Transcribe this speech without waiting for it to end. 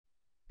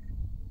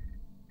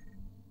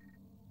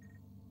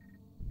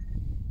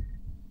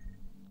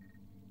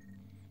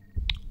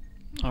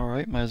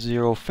Alright, my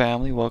Zero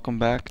family, welcome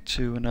back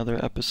to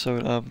another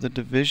episode of The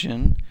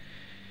Division.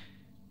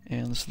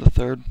 And this is the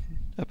third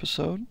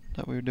episode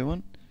that we're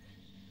doing.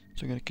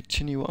 So we're going to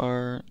continue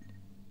our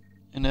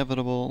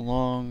inevitable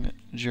long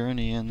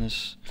journey in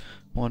this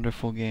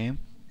wonderful game.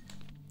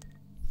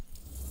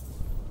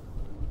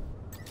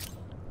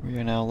 We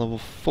are now level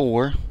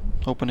 4,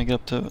 hoping to get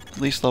up to at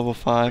least level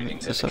 5 in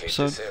this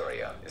episode. This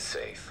area is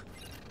safe.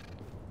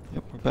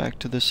 Yep, we're back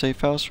to the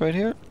safe house right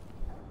here.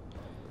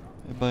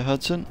 By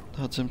Hudson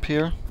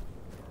Pier.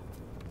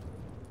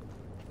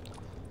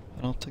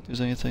 I don't think there's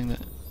anything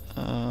that...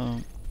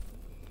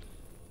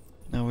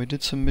 Now we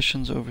did some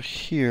missions over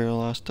here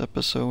last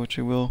episode, which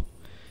we will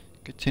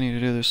continue to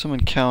do. There's some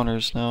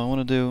encounters now. I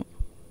want to do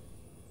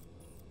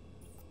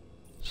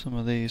some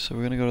of these, so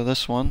we're going to go to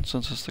this one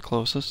since it's the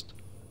closest.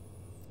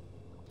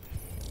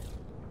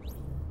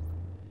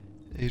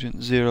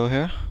 Agent Zero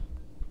here.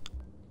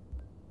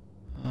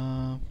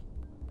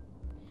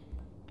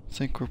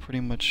 I think we're pretty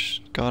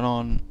much got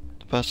on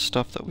the best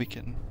stuff that we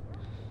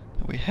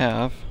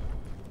have.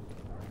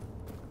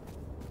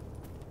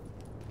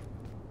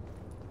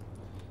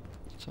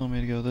 It's telling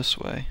me to go this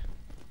way.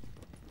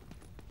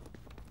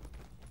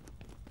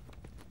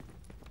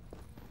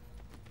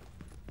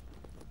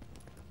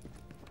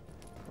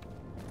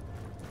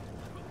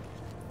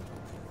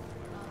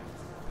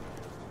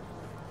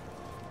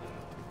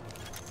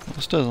 Well,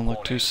 this doesn't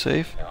look too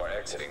safe. We're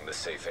exiting the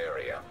safe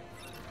area.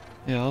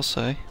 Yeah, I'll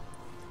say.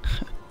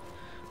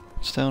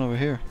 It's down over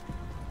here.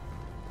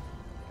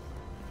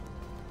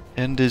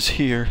 End is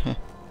here. You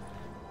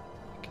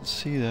can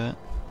see that.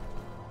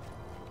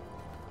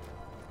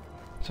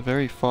 It's a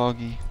very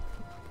foggy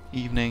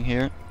evening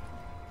here.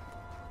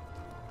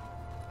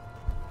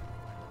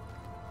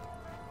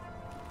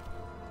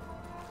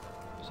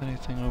 Is there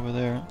anything over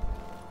there?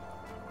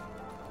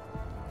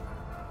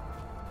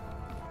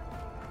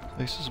 This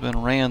place has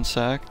been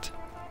ransacked.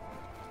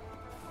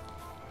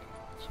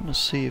 I'm gonna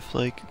see if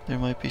there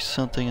might be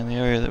something in the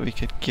area that we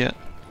could get.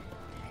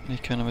 Any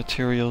kind of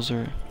materials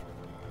or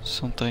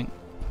something.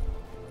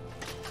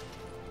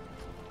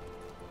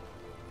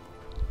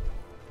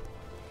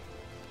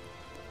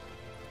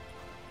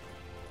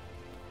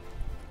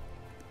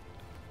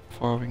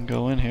 Before we can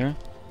go in here.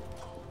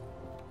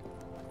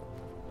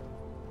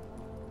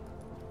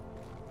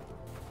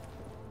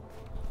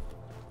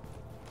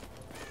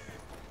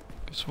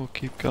 Guess we'll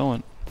keep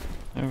going.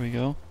 There we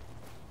go.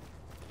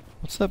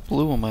 What's that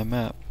blue on my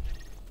map?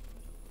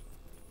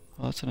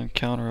 Oh, that's an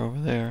encounter over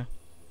there.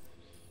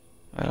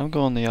 Alright, I'm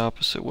going the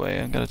opposite way.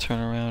 I've got to turn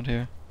around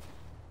here.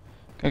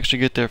 I can actually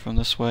get there from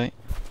this way.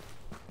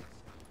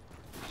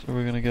 So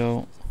we're gonna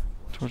go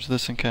towards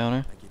this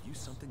encounter. I give you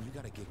something, you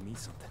gotta give me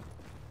something.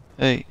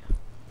 Hey.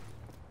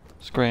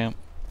 Scram.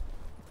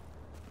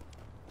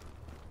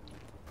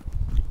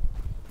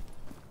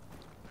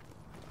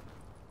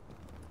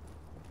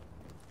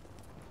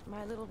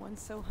 My little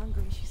one's so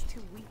hungry, she's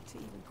too weak to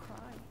even cry.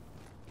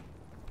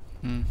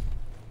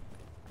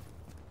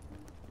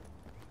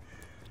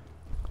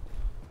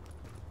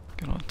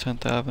 Get on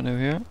 10th Avenue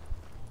here.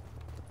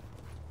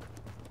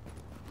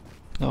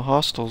 No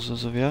hostiles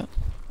as of yet.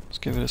 Let's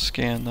give it a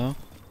scan though.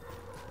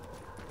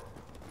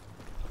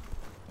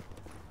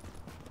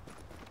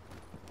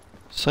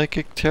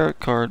 Psychic Tarot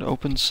card,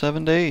 open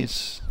 7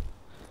 days.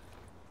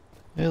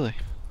 Really?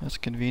 That's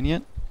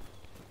convenient.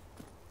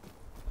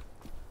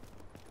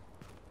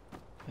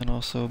 And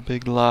also a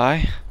big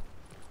lie.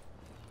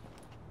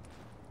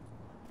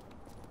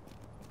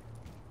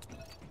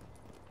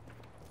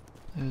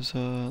 There's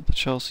the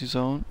Chelsea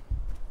zone.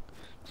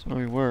 That's where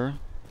we were.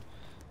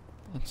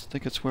 I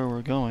think it's where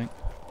we're going.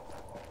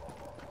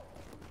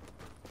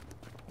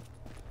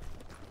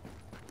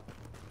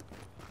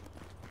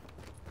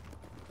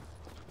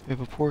 We have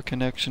a poor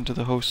connection to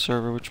the host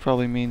server, which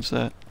probably means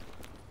that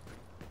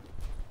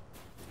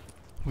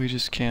we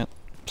just can't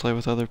play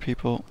with other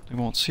people. We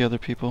won't see other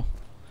people,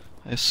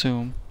 I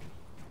assume.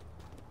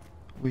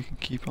 We can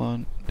keep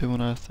on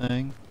doing our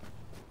thing.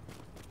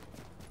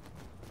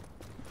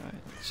 Alright,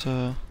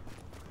 let's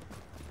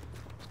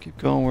keep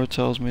going where it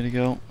tells me to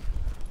go.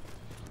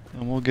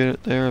 And we'll get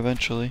it there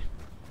eventually.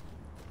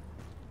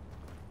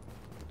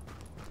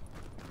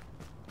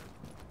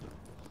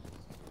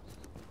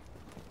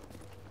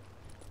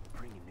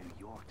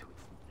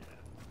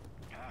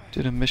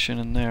 Did a mission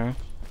in there.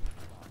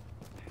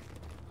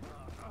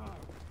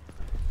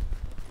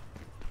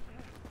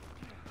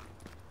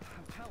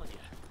 I'm telling you,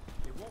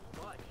 it won't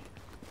budge.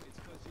 It's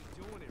because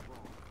you're doing it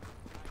wrong.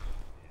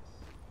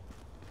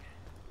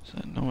 What's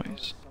that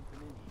noise?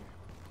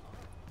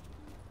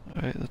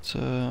 Alright, let's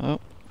oh.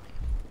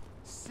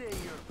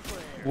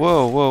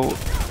 Whoa, whoa.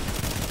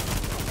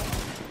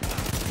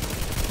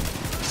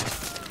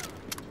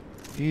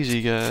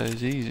 Easy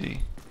guys,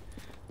 easy.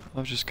 I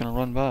was just gonna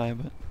run by,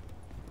 but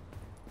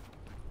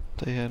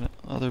they had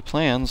other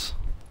plans.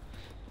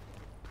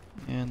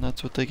 And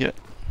that's what they get.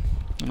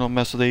 You don't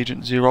mess with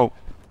Agent Zero.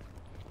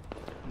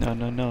 No,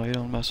 no, no, you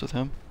don't mess with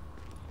him.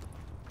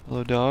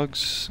 Hello,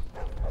 dogs.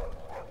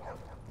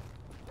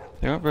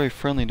 They aren't very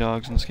friendly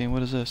dogs in this game.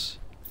 What is this?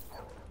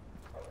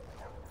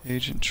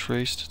 Agent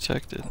trace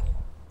detected.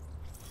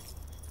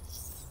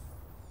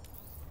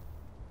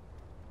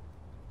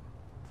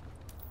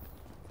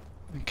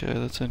 Okay,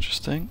 that's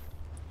interesting.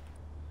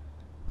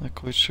 Not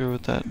quite sure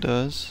what that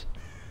does.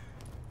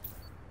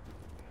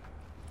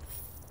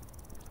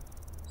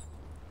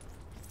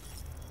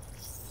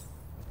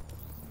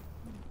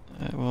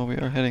 Alright, well, we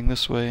are heading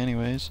this way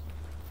anyways.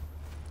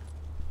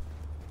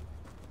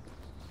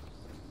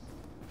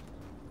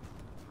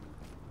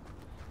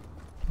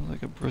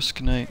 Like a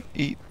brisk night.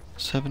 Eat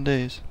 7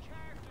 days.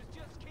 Characters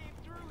just came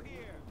through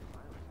here.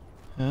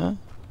 Huh?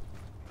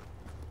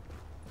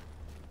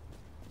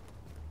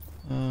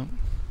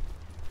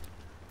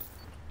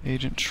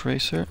 Agent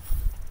Tracer.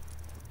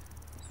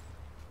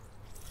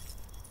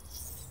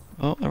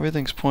 Well,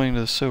 everything's pointing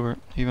to the sewer,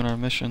 even our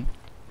mission.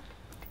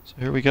 So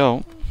here we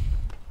go.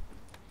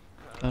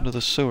 Down to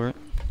the sewer.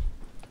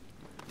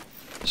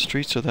 The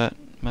streets are that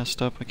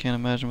messed up, I can't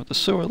imagine what the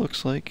sewer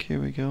looks like. Here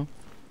we go.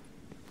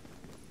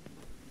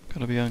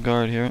 Gotta be on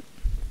guard here.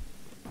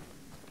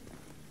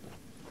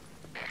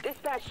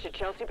 Dispatch to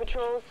Chelsea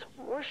patrols.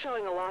 We're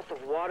showing a loss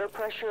of water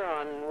pressure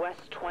on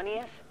West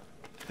 20th.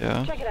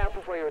 Yeah, Check it out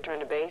before you return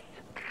to base.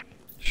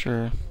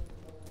 sure.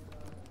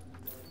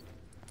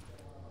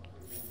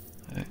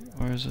 Hey,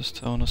 where is this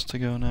telling us to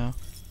go now?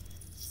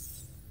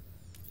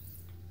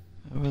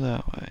 Over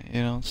that way,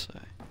 you don't say.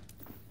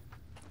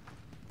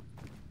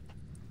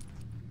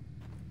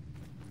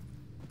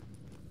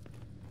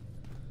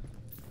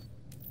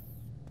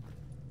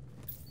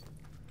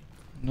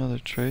 Another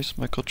trace,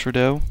 Michael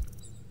Trudeau.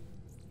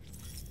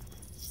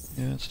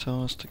 Yeah, it's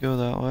telling us to go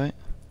that way.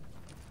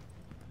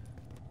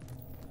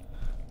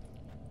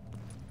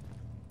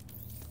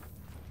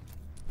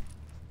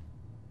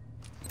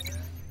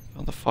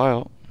 Found the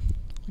file.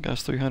 Got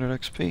us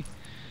 300 XP.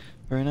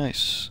 Very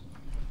nice.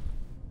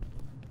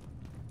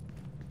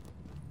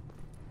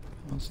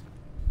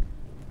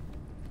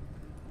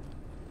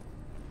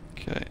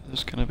 Okay,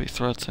 there's gonna be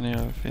threats in here, I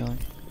have a feeling.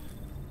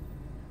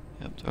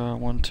 Yep, there are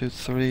 1, 2,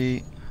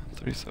 3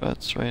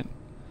 threats, right?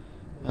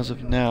 As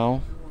of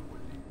now.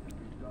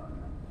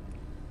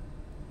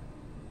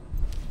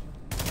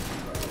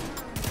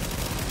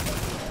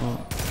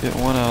 Well, get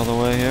one out of the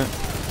way here.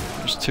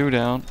 There's 2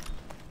 down.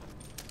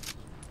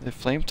 They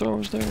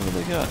flamethrowers there? What do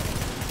they got?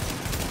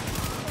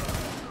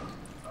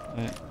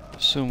 I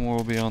assume more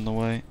will be on the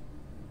way.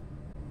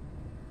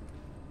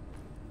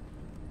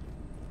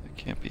 That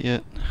can't be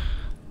it.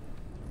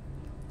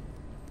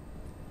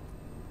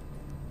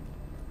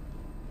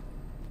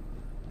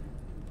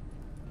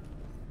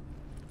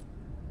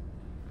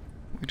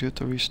 We do have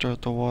to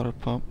restart the water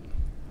pump.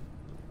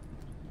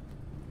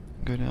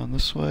 Go down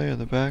this way or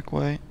the back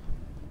way.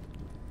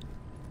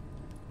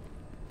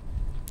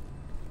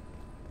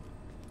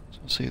 So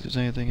let's see if there's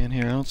anything in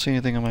here. I don't see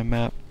anything on my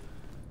map.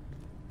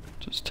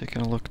 Just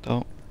taking a look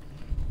though.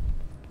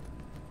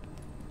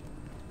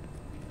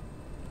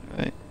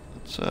 Alright,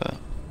 let's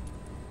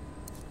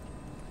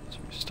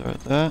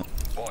restart that.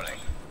 Warning.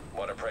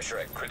 Water pressure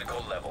at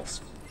critical levels.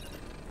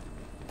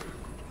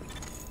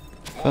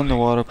 Defend the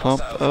water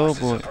pump. Hostile Oh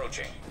forces boy.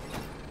 approaching.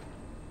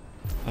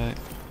 Alright,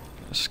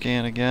 gonna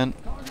scan again.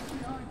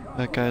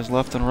 That guy's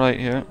left and right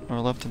here, or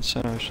left and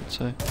center I should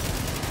say.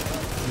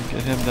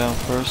 Get him down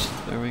first.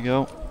 There we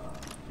go.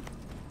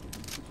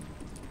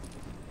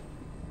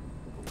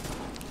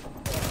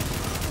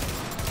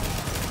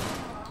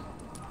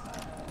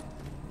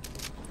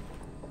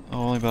 Oh,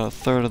 only about a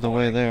third of the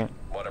way there.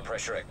 Water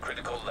pressure at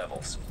critical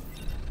levels.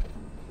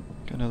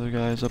 Got another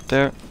guy's up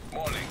there.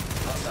 Warning.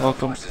 Hostile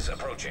Welcome. forces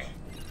approaching.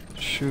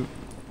 Shoot.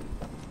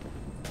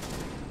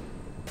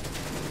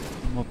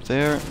 I'm up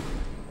there.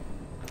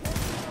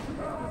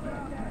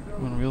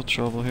 I'm in real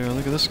trouble here.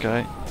 Look at this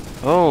guy.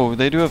 Oh,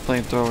 they do have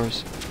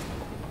flamethrowers.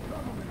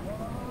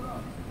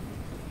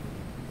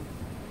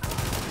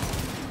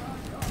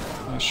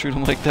 I'll shoot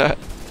him like that.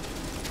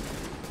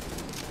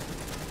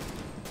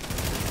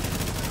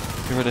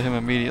 Get rid of him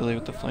immediately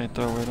with the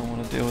flamethrower. I don't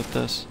want to deal with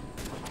this.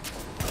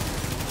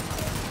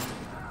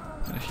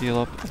 Gotta heal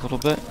up a little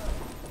bit.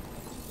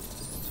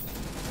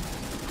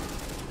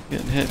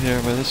 Getting hit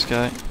here by this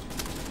guy.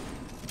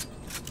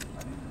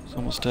 He's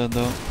almost dead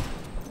though.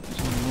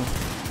 There's one more.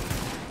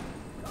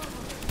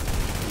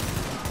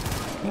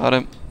 Got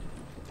him.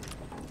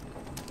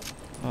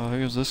 Oh,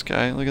 here's this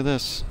guy. Look at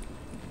this.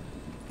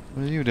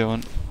 What are you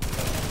doing?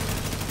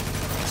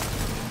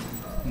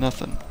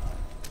 Nothing.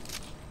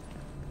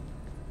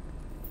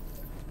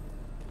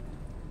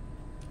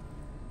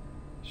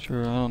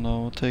 Sure, I don't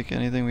know. We'll take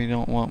anything we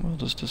don't want. We'll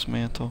just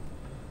dismantle.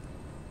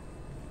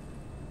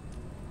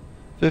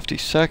 50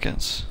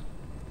 seconds.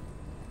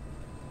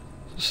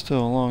 This is still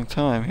a long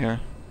time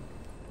here.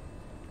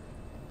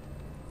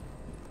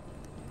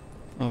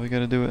 Oh, we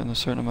gotta do it in a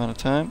certain amount of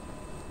time.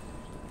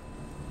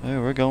 Hey,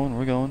 we're going,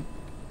 we're going.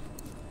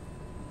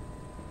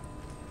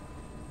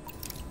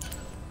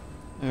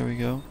 There we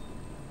go.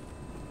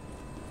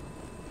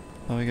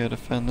 Now we gotta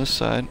defend this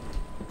side.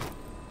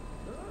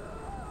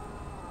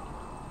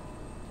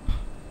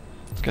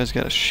 This guy's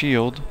got a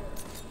shield.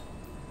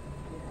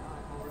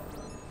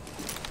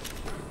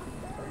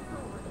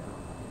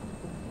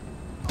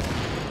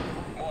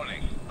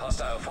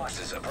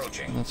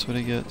 That's what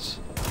he gets.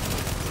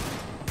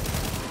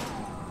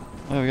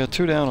 Oh, we got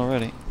 2 down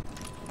already.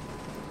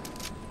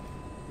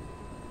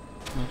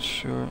 Not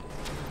sure.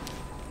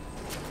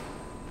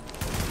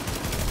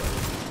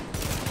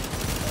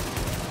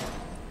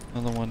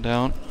 Another one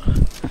down.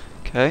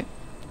 Okay.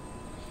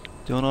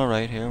 Doing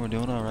alright here, we're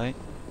doing alright.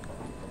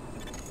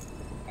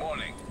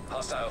 Warning.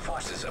 Hostile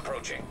forces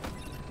approaching.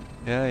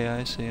 Yeah,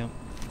 I see him.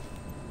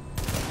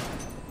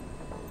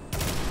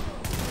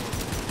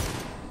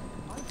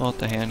 Want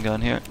the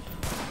handgun here.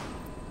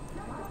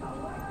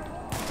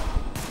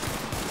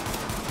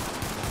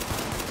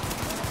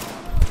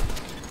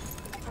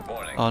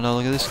 Warning. Oh no,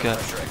 look at this Water guy.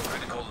 pressure at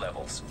critical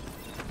levels.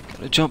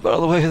 Gotta jump out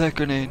of the way of that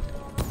grenade.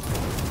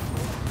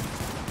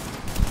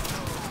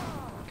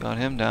 Got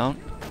him down.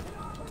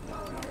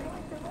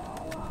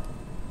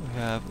 We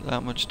have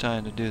that much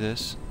time to do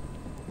this.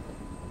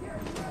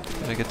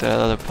 Gotta get that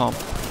other pump.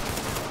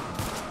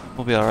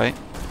 We'll be alright.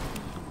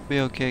 Be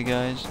okay,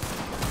 guys.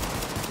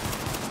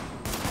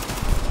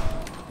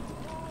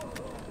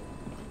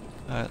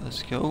 Alright,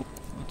 let's go.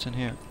 What's in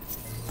here?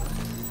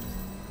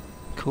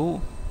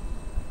 Cool.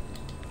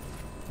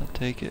 I'll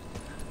take it.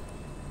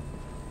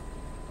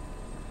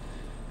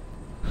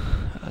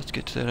 Let's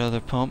get to that other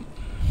pump.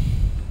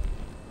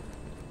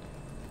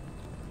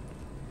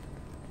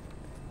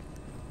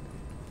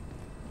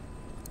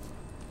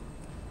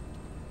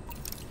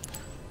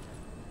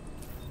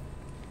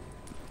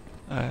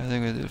 Alright, I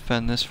think we have to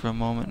defend this for a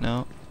moment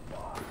now.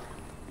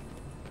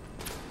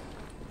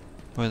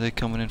 Or are they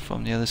coming in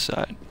from the other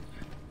side?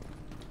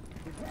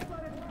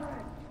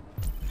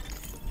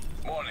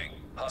 Warning.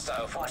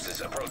 Hostile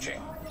forces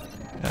approaching.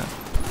 Yeah.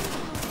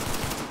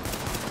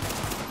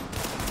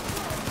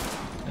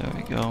 There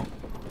we go.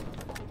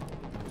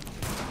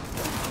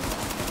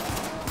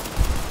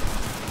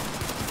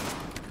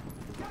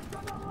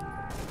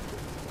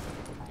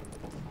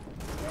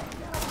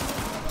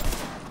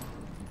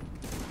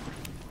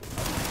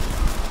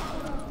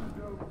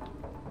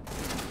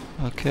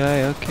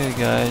 Okay,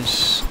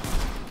 guys.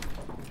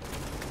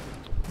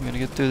 We're gonna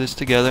get through this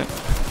together.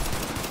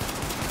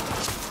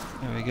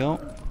 There we go.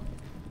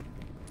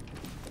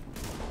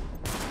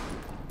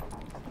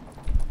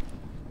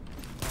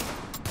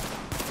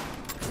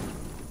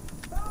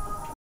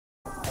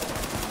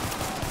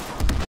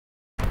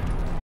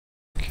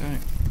 Okay.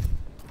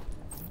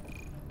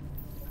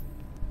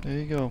 There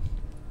you go.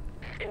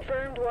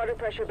 Confirmed water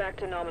pressure back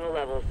to nominal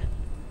levels.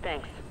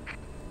 Thanks.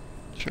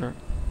 Sure.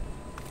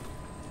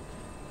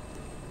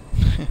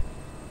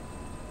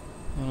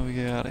 How do we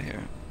get out of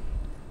here?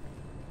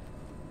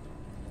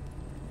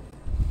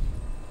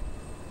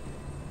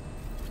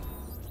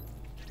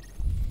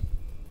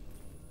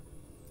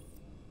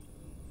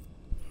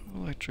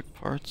 Electric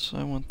parts,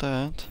 I want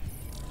that.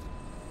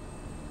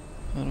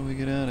 How do we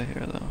get out of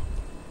here though?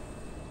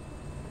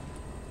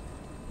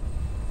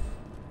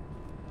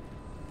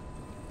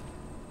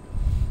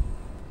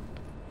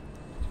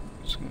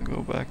 Just gonna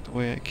go back the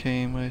way I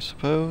came, I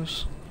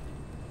suppose.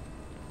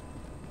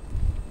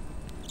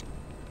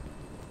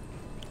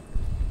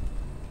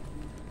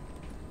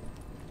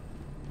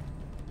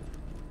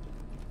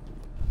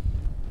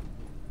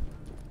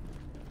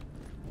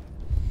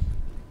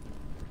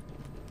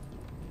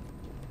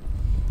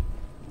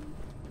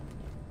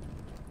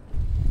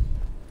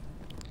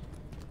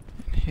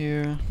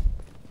 Here.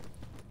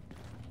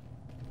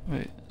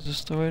 Wait, is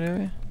this the right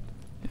area?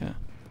 Yeah.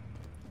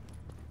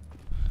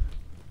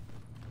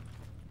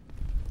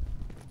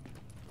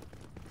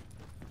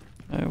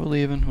 Alright, we're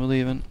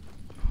leaving.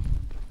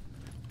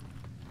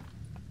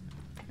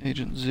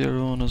 Agent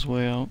Zero on his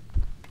way out.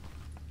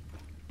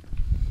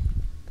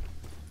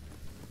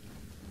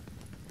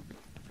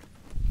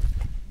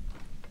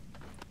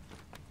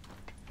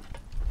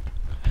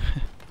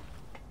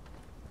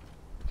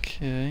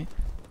 Okay.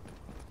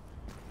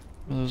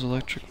 Where are those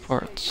electric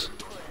parts?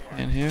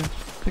 In here?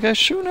 The guy's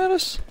shooting at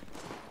us?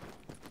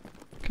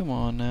 Come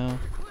on now.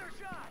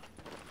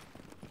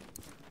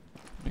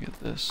 Let me get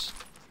this.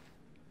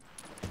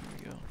 There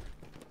we go.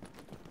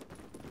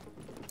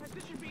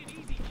 This should be an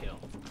easy kill.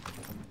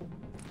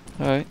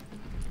 Alright.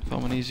 If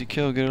I'm an easy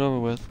kill, get it over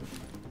with.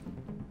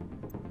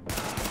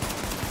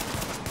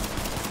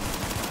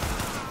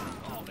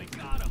 Oh, they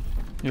got him.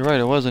 You're right,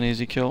 it was an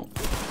easy kill.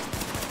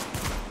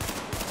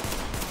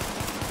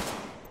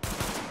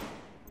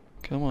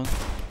 Come on.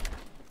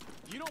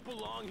 You don't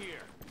belong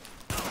here.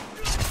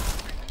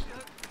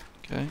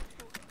 Okay.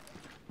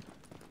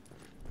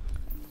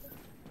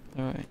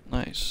 Alright,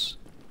 nice.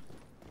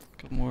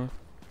 Couple more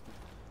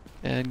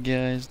bad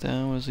guys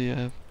down. What does he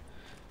have?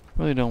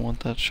 Really don't want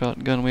that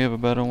shotgun. We have a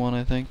better one,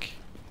 I think.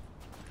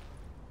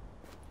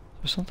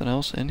 There's something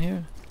else in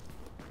here?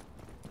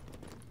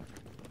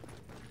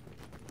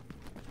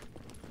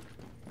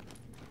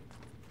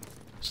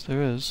 Yes,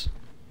 there is.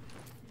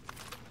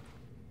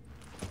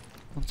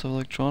 Lots of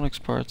electronics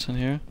parts in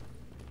here.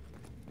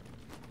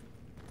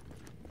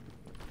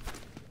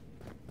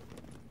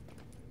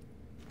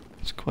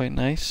 It's quite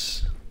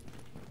nice.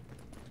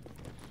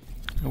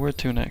 And where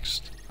to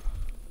next?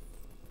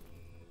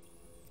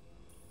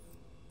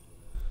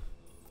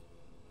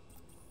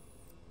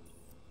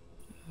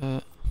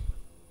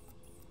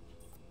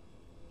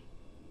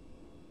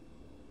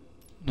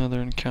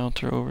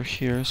 encounter over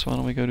here, so why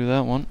don't we go do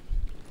that one?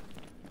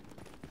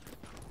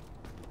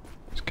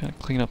 Just kind of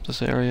clean up this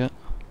area.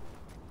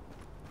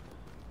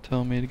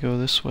 Tell me to go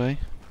this way.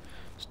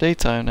 It's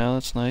daytime now,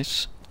 that's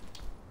nice.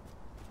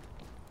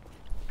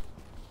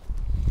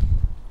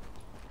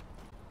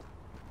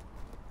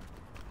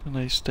 A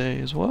nice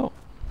day as well.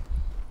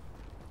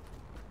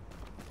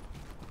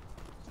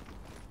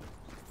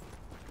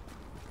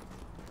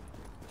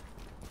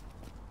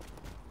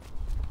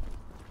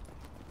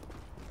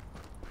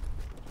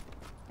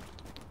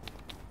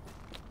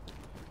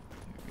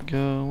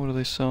 Go. What are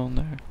they selling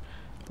there?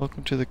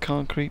 Welcome to the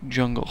concrete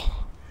jungle.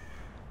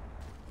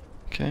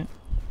 Okay.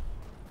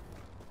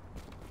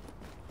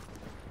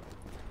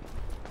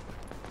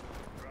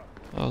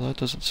 Oh, that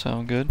doesn't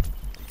sound good.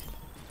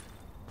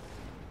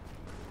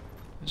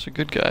 These are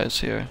good guys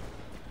here.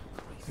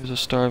 Here's a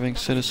starving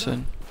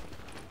citizen.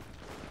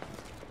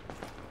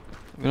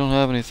 We don't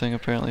have anything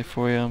apparently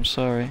for you, I'm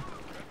sorry.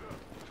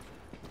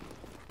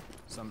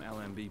 Some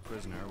LMB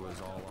prisoner was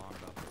all on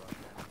about the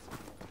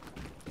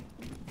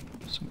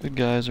Russians. Some good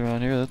guys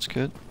around here, that's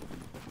good.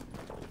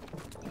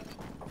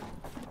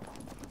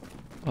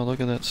 Oh,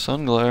 look at that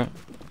sun glare.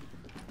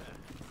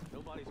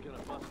 Nobody's gonna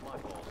bust my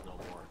balls no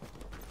more.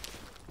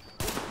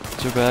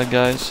 These are bad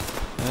guys.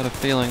 I had a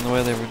feeling the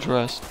way they were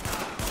dressed.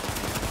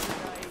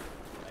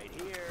 Right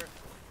here.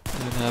 They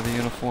didn't have a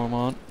uniform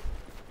on.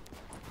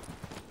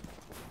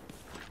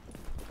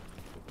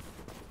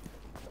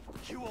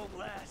 You won't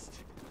last.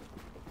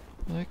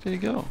 Where the heck did he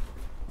go?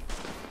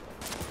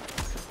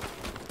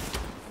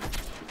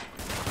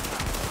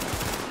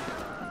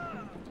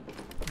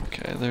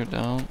 Okay, they're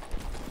down.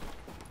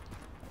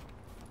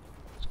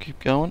 Let's keep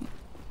going.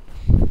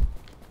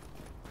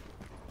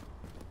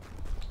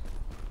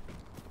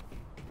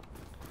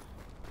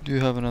 Do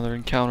have another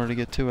encounter to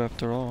get to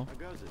after all.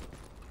 How goes it?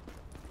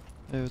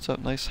 Hey, what's up?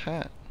 Nice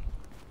hat.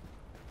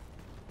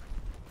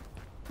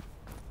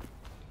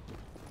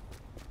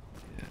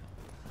 Yeah.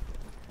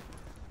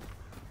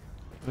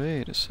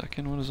 Wait a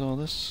second, what is all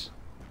this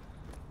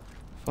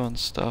fun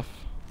stuff?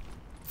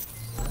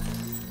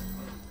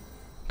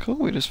 Cool,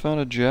 we just found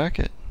a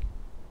jacket.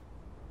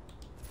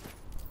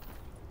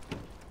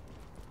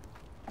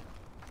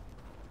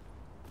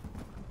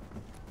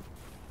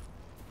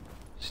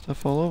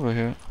 Stuff all over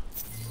here.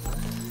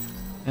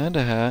 And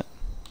a hat.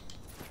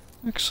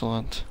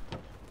 Excellent.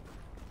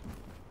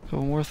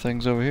 Couple more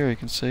things over here you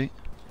can see.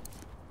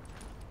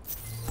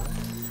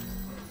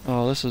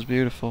 Oh, this is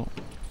beautiful.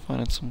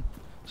 Finding some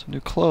new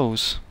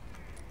clothes.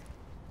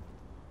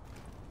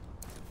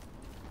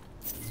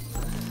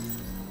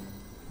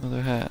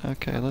 Another hat.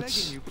 Okay,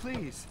 let's... Begging you,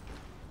 please.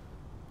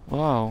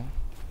 Wow.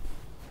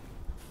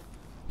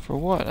 For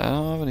what? I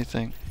don't have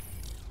anything.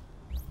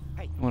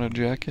 Hey. You want a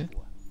jacket?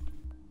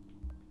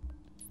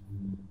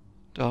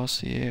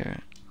 Dossier.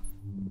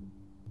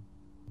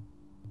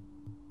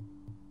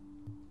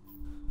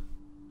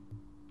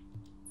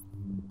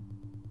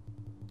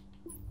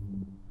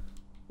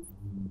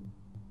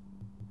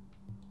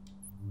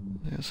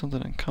 There's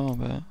something in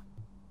combat.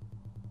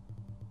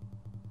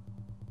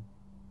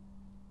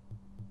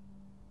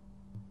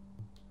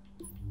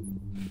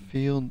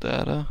 Field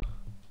data.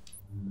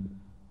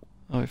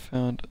 Oh, I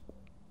found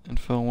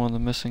info on one of the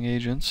missing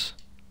agents.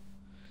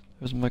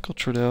 There's Michael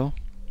Trudeau.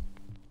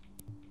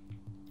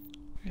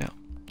 Yeah.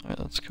 Alright,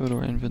 let's go to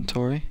our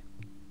inventory.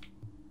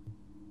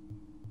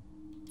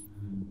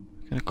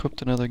 We can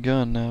equip another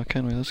gun now,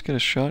 can we? Let's get a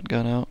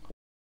shotgun out.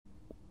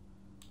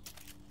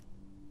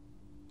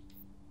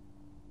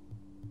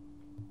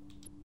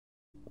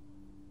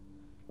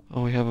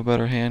 Oh, we have a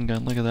better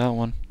handgun. Look at that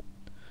one.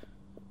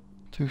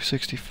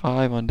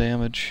 265 on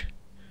damage.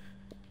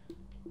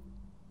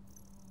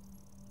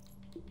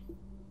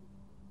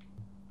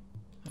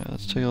 Alright,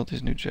 let's take out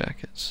these new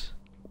jackets.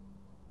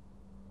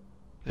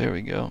 There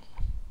we go.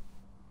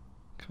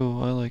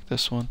 Cool, I like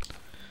this one.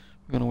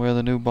 We're gonna wear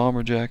the new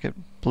bomber jacket,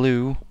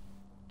 blue.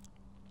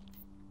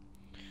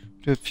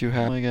 Do a few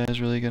hats. My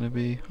guy's really gonna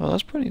be... Oh,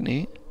 that's pretty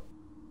neat.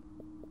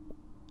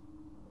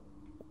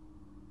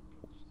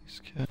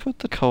 Put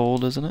the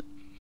cold, isn't it?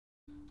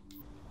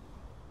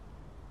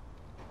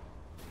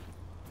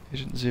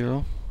 Agent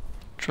Zero.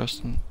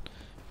 Trusting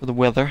for the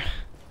weather.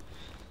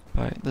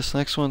 Alright, this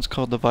next one's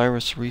called the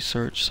virus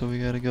research, so we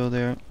gotta go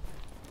there.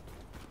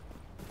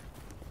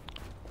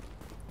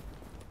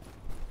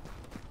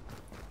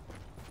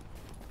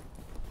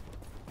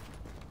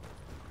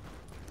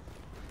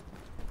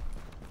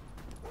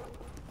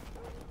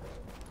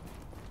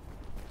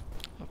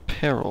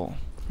 Apparel.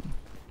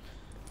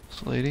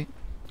 This lady.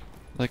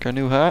 Like our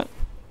new hat?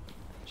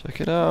 Check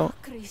it out.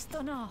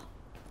 Cristo, no.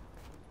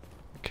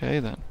 Okay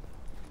then.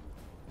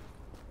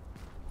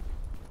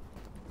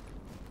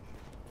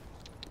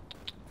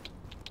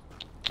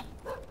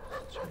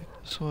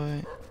 This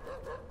way.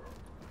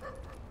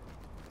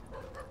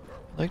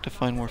 I'd like to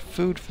find more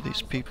food for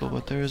these people,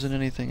 but there isn't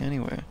anything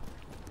anywhere.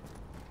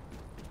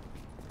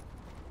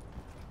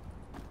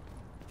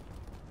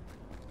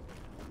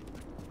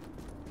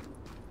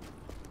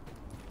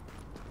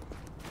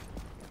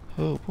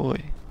 Oh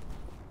boy.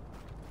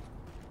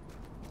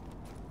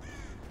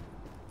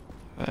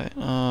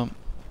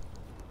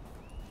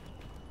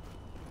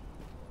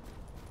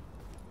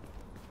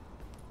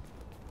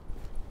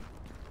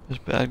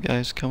 bad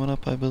guys coming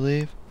up, I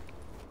believe.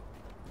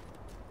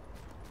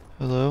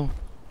 Hello?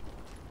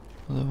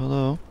 Hello,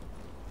 hello?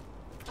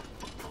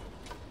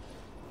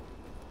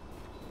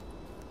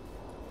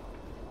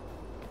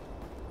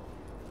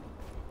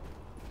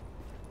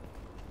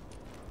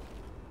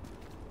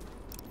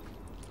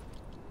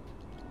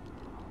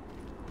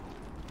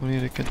 We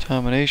need a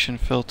contamination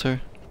filter.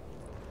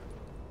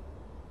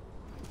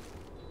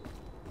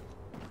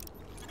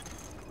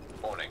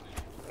 Warning.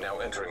 Now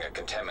entering a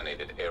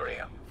contaminated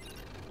area.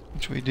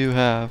 Which we do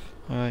have.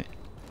 Alright.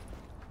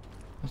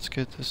 Let's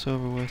get this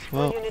over with. All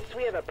Well, units,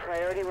 we have a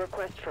priority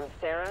request from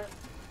Sarah.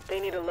 They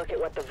need to look at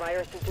what the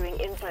virus is doing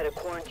inside a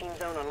quarantine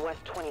zone on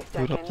West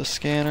 22nd. boot up the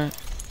scanner.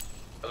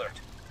 Alert.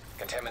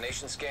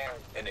 Contamination scan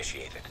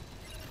initiated.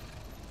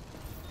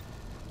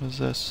 What is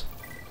this?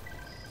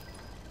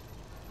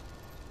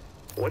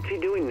 What's he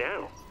doing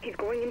now? He's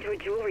going into a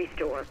jewelry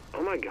store.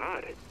 Oh my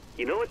god.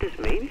 You know what this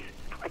means?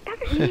 It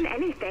doesn't mean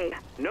anything.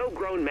 No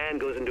grown man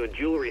goes into a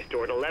jewelry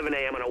store at 11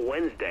 a.m. on a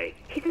Wednesday.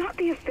 He's not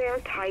the affair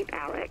type,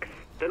 Alex.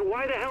 Then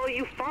why the hell are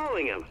you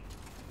following him?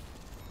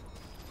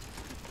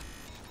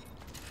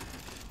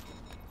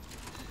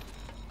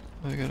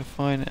 We gotta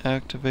find and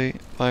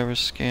activate virus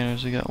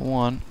scanners. We got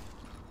one.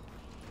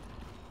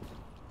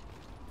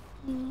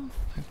 I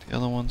think the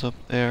other one's up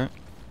there.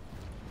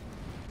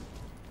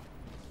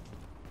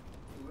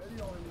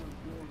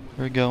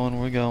 We're going,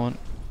 we're going.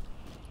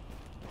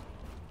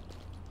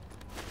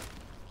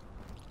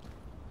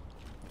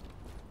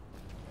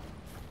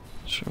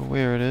 Not sure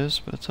where it is,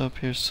 but it's up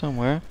here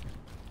somewhere.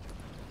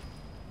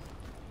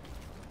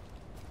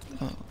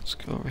 Oh, let's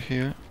go over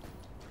here.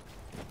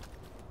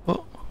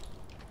 Oh!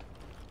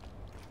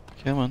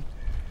 Come on.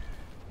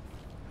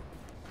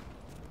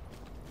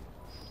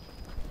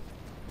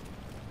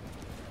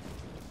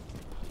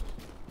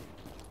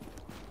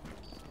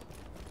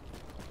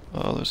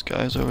 Oh, there's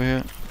guys over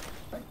here.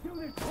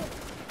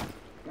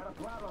 Got a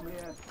problem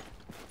here.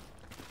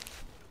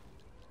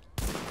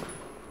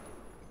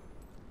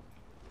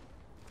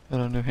 Got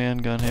a new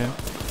handgun here.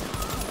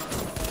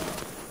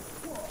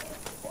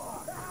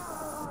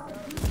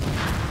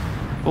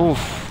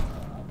 Oof.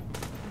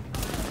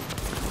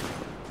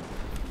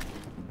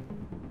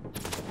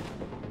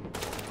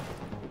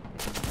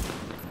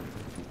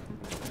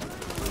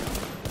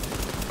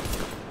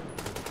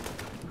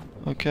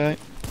 Okay.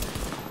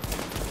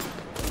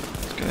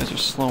 These guys are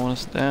slowing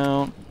us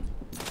down.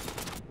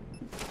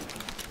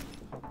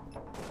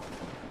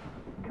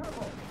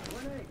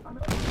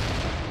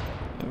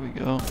 There we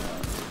go.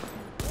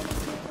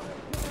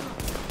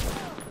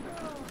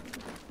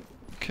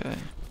 Okay,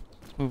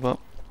 let's move up.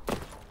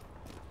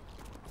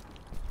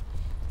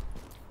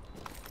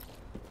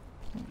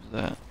 What was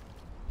that?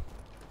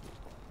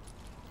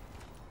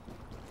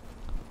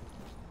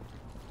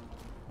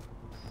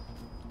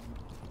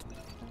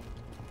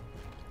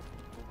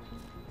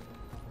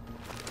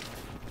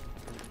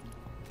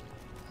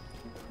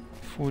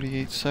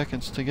 "48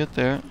 seconds to get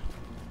there.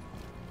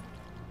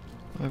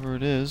 Whatever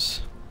it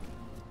is.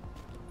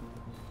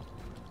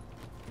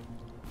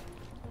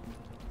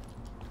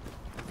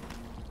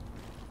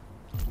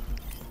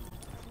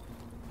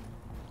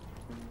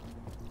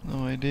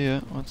 No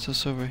idea. What's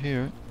this over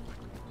here?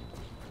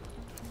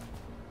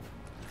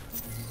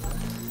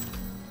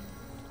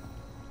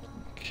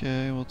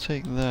 Okay, we'll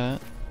take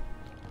that.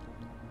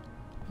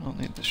 I don't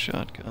need the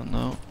shotgun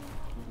though.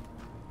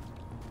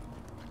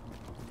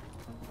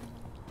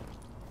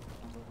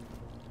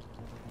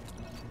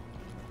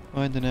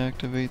 Find and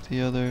activate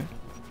the other.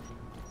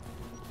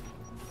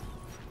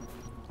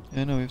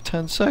 Yeah, no, we have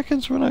 10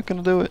 seconds. We're not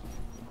gonna do it.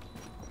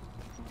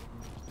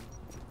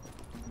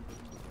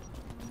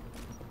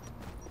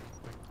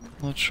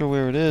 Not sure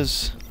where it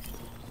is.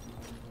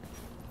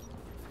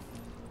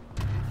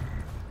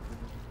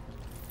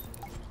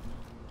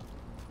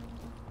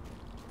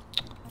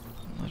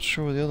 Not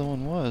sure where the other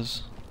one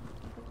was.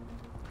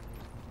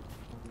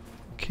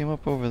 Came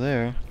up over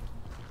there.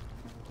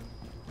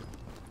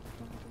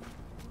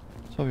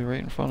 It's probably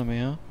right in front of me,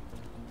 huh?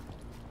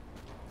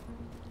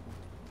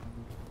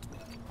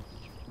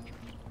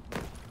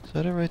 Is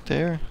that it right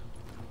there?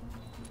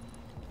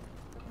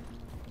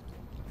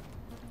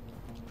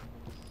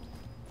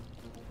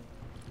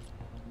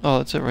 Oh,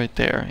 that's it right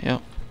there.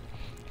 Yep.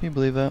 Can you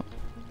believe that?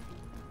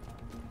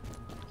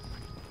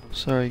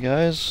 Sorry,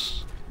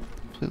 guys.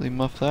 Completely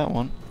muffed that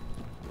one.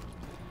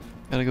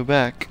 Gotta go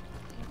back.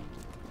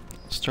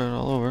 Start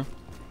all over.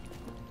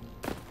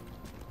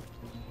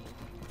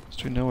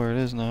 So we know where it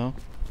is now.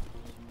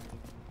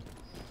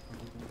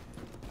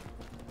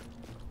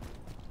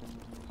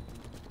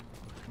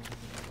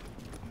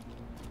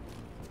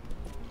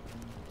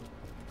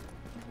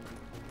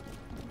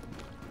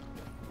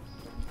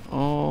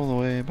 All the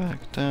way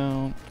back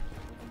down.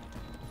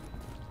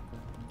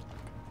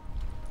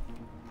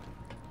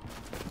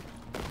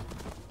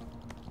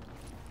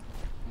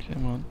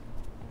 Come on.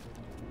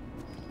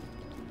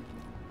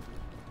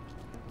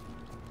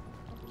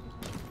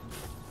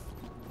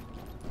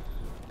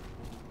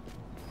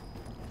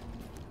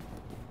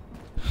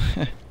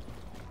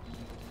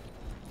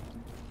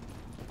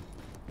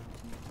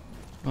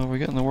 Well, we're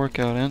getting the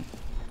workout in.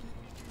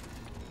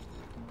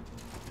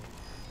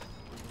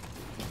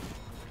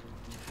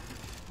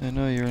 I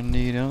know you're in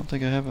need. I don't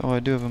think I have. Oh, I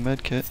do have a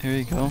med kit. Here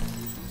you go.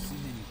 See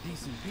any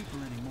decent people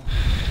anymore.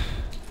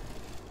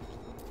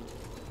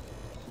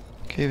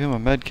 Gave him a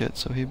med kit,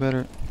 so he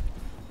better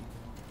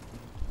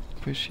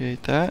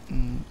appreciate that,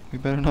 and we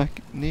better not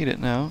need it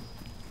now.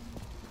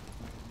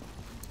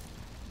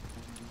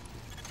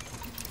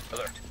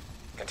 Alert.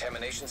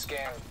 Contamination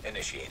scan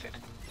initiated.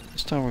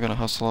 This time we're gonna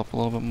hustle up a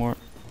little bit more.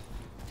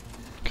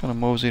 Kind of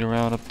moseyed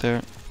around up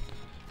there.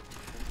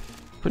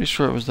 Pretty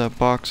sure it was that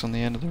box on the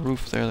end of the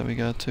roof there that we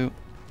got to.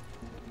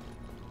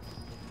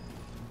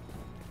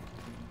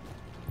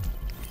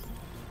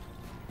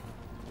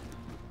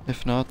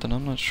 If not, then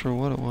I'm not sure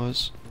what it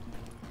was.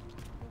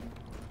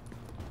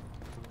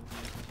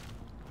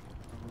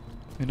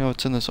 We know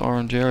it's in this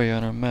orange area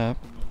on our map.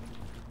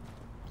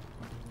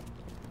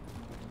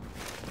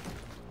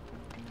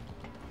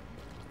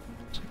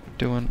 Looks like we're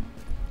doing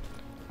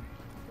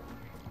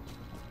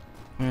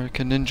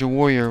American Ninja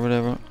Warrior or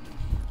whatever.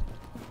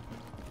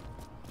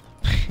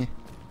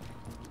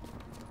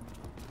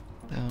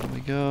 Down we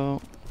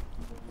go.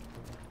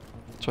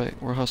 That's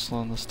right, we're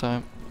hustling this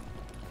time.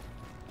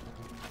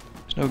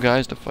 There's no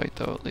guys to fight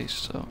though, at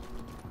least, so.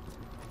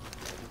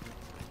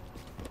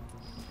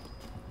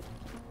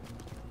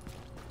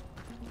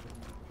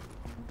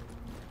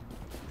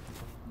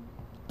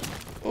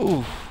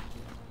 Oof.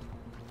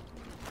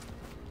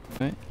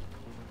 Right.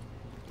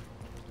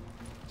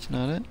 That's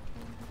not it.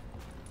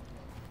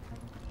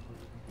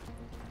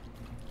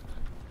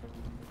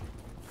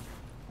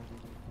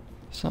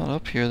 It's not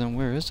up here, then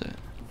where is it?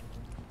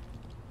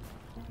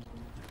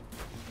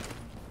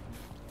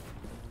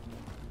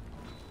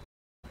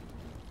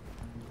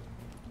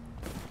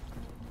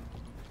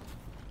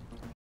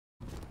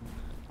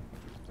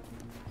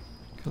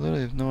 I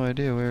literally have no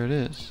idea where it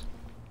is.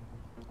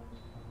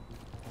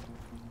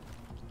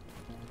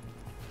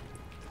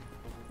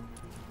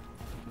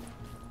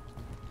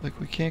 Like,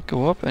 we can't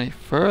go up any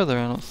further,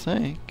 I don't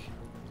think.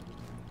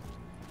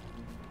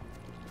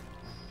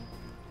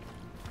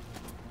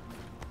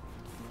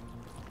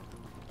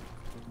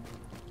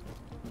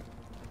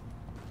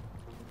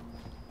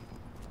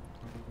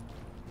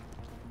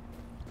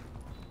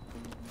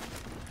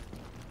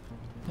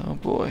 Oh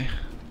boy.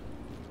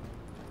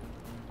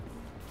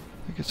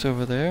 I think it's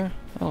over there.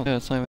 Oh, yeah,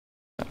 it's not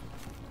even.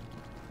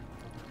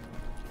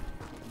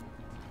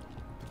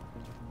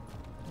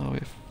 Oh, we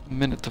have a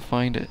minute to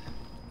find it.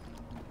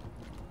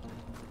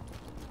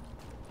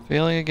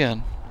 Failing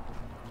again.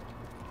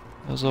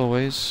 As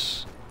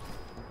always.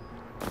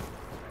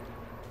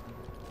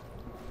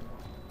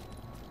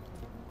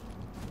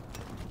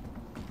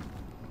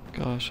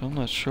 Gosh, I'm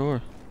not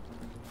sure.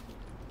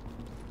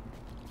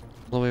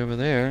 All the way over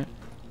there.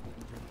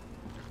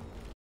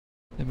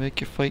 They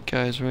make you fight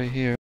guys right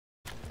here.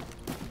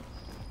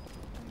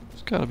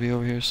 It's gotta be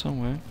over here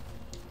somewhere.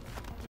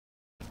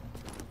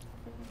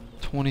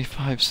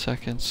 25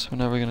 seconds. We're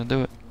never gonna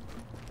do it.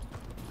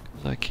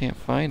 'Cause I can't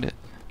find it.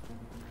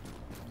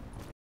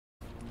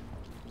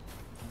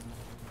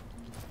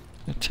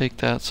 I'm gonna take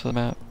that to the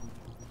map.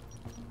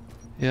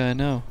 Yeah, I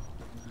know.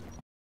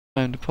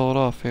 Time to pull it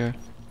off here.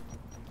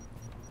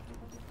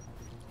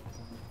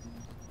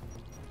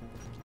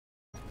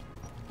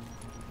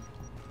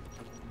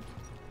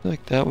 I feel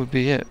like that would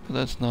be it, but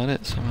that's not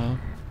it somehow.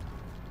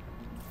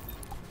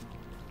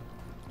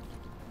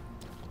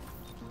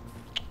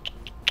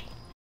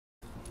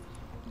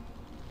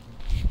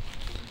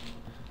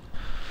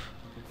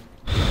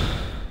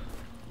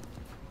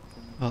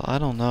 Well, I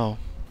don't know.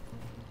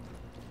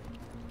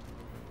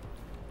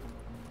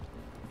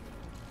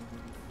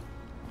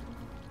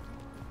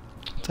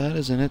 If that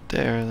isn't it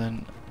there,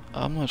 then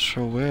I'm not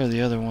sure where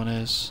the other one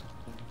is.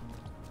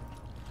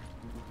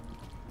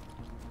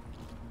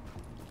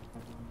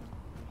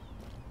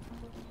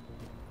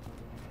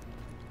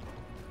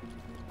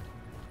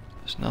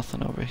 There's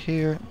nothing over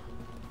here.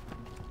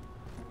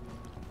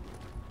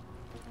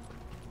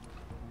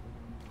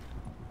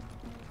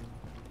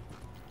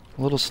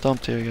 A little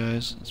stumped here,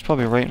 guys. It's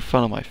probably right in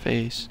front of my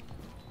face.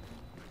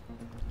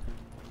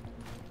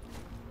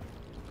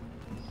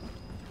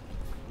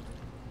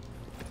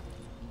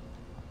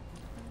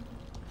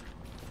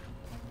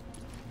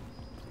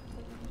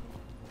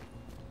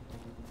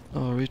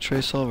 I'll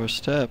retrace all of our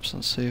steps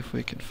and see if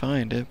we can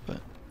find it,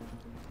 but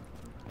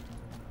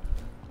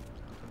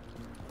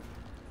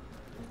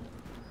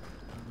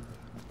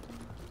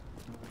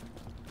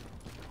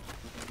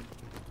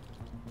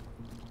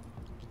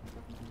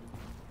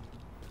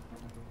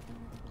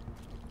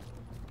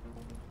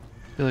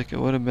I feel like it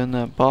would have been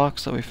that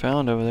box that we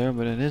found over there,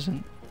 but it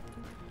isn't.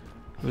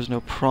 There was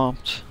no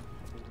prompt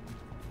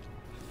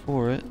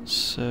for it,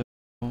 so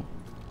where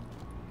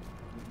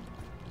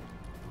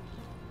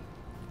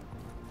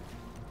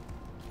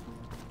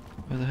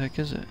the heck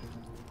is it?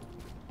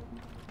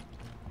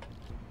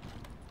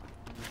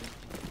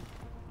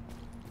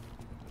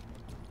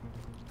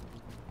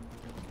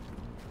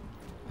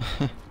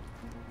 Am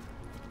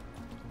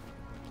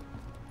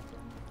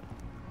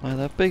I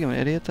that big of an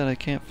idiot that I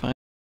can't find?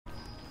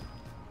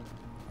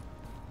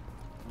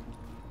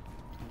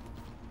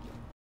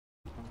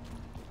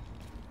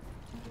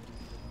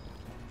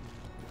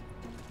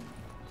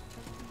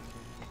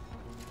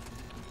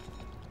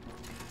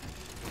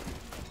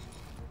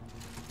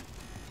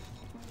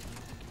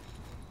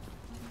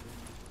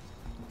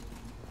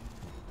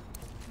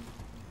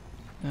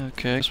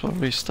 Okay, I guess we'll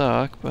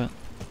restock, but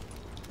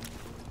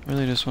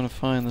really just want to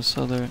find this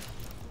other...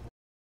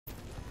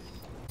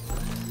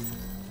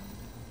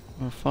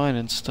 We're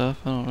finding stuff,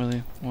 I don't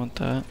really want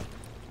that.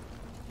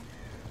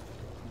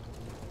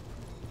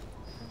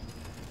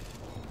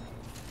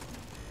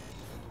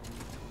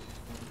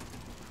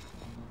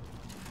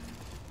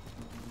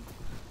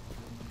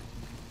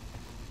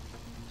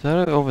 Is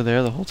that over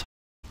there the whole time?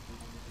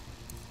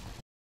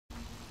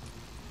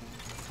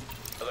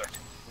 Alert.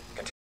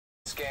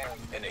 Scan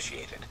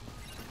initiated.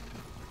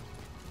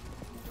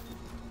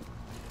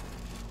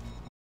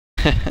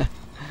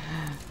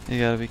 You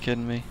gotta be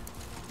kidding me.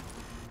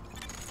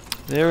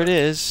 There it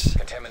is.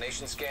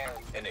 Contamination scan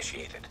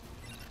initiated.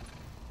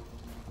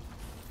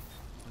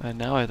 And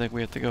now I think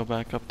we have to go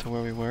back up to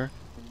where we were.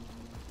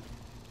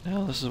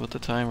 Now this is what the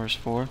timer's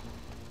for.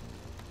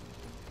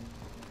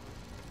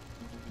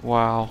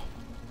 Wow.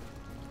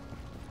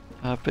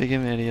 How big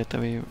of an idiot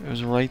that it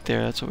was right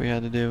there, that's what we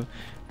had to do.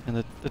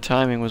 And the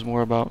timing was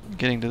more about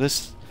getting to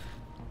this,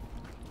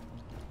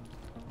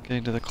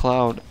 getting to the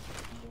cloud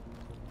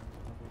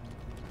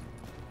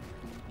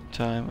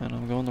time, and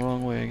I'm going the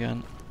wrong way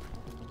again.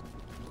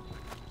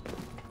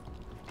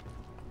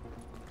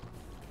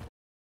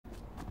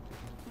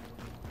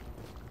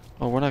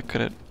 Oh, we're not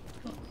good at...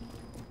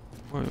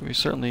 We're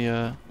certainly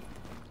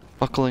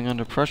buckling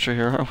under pressure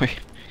here, aren't we?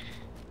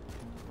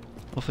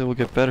 Hopefully we'll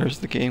get better as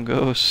the game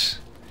goes.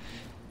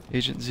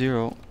 Agent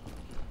Zero.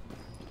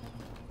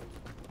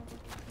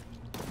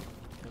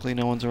 Luckily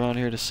no one's around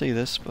here to see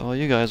this, but all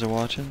you guys are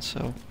watching,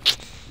 so...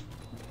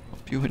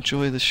 Hope you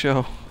enjoy the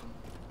show.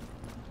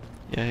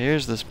 Yeah,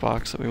 here's this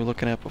box that we were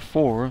looking at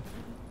before.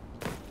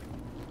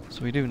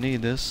 So we do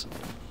need this.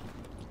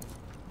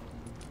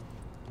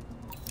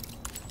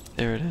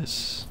 There it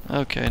is.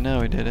 Okay,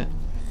 now we did it.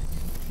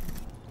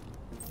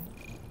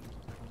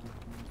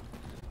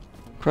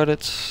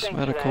 Credits, Thanks for that,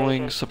 medical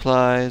wing, Agent.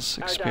 supplies,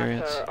 Our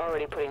experience. docs are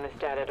already putting this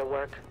data to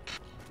work.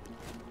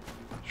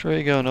 Sure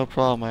you go, no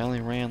problem. I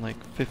only ran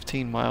like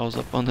 15 miles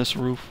up on this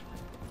roof.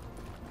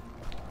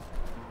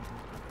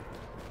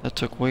 That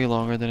took way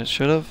longer than it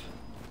should have.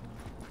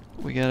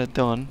 We got it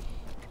done.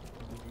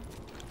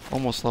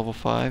 Almost level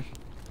 5.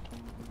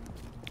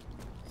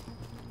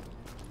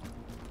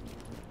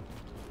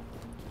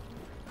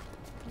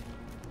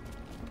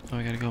 Oh,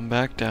 we gotta go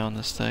back down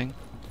this thing.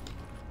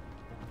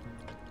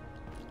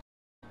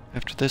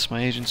 After this,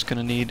 my agent's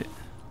gonna need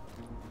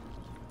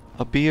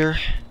a beer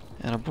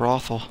and a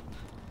brothel.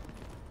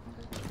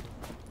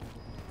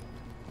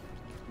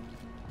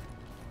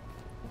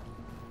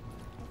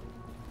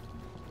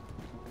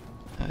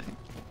 Hey,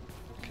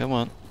 come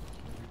on.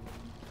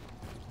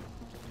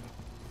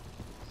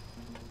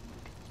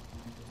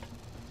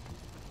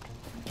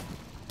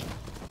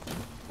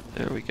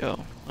 There we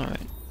go.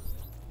 Alright.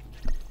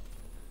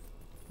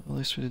 At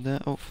least we did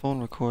that. Oh, phone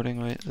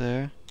recording right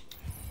there.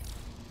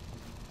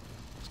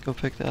 Let's go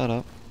pick that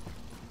up.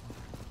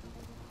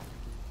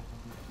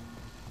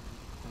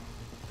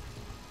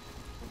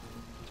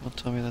 Don't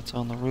tell me that's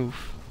on the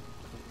roof.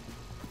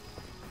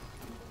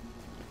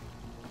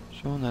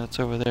 Showing that it's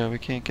over there. We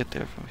can't get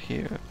there from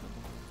here.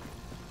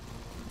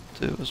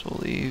 What we'll do is we'll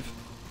leave.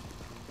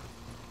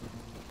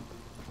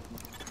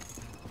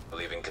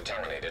 Leaving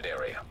contaminated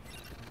area.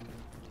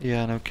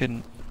 Yeah, no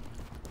kidding.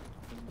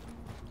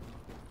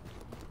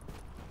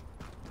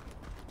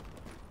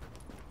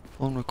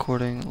 Phone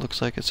recording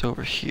looks like it's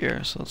over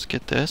here, so let's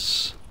get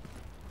this.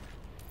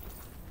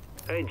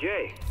 Hey,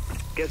 Jay.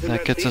 Guess who That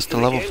got gets us seats to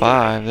the level game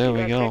 5. tonight? There You we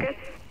got go. tickets?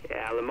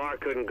 Yeah, Lamar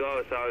couldn't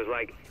go, so I was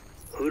like,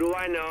 who do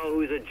I know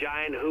who's a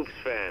giant hoops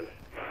fan?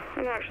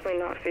 I'm actually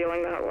not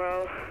feeling that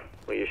well.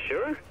 Well, you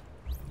sure?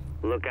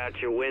 Look out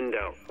your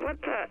window.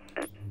 What the...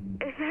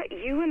 Is that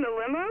you in the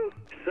limo?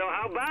 So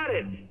how about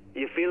it?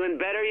 You feeling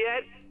better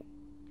yet?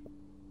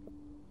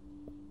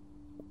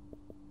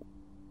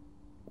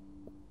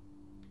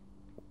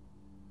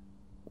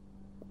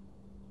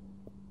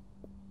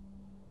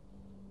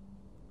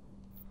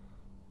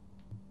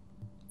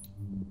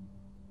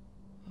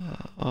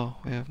 Oh,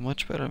 we have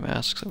much better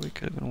masks that we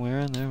could have been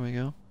wearing. There we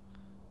go.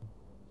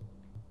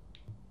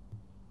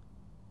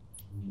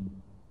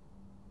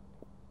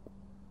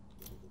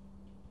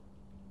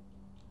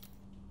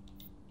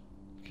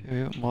 Okay, we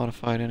haven't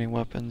modified any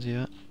weapons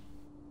yet.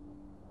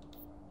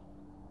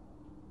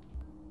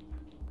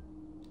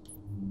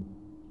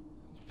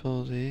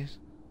 Abilities.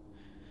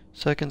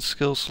 Second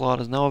skill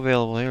slot is now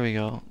available. Here we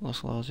go.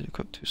 This allows you to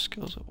equip 2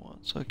 skills at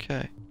once.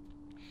 Okay.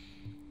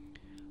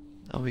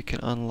 Now we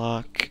can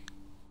unlock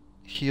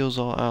heals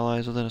all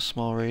allies within a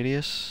small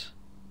radius.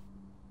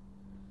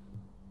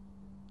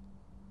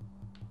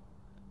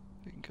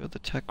 We can go the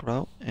tech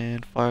route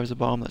and fires a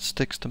bomb that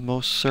sticks to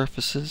most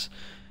surfaces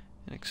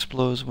and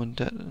explodes when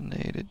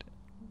detonated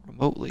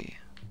remotely.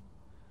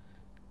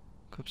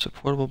 Equips a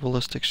portable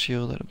ballistic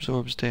shield that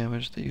absorbs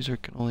damage. The user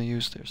can only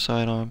use their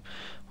sidearm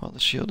while the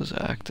shield is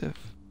active.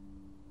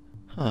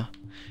 Huh.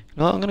 You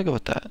know what? I'm gonna go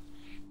with that.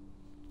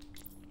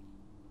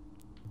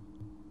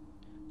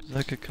 Because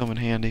that could come in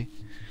handy.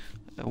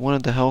 I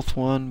wanted the health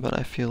one, but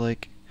I feel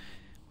like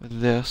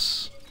with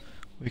this,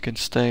 we can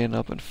stay and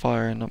up and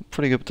fire, and I'm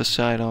pretty good with the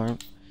sidearm.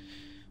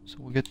 So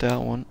we'll get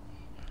that one.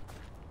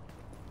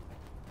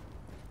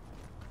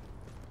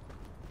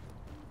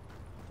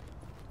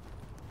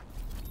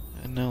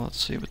 And now let's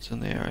see what's in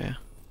the area.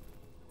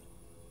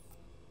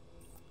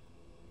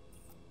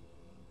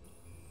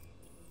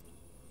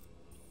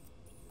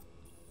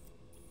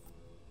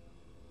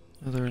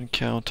 Another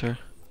encounter.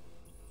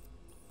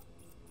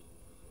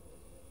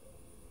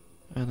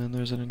 And then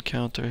there's an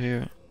encounter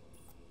here.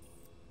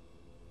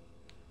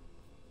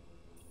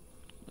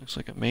 Looks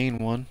like a main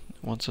one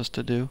it wants us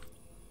to do.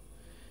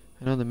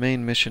 I know the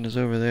main mission is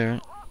over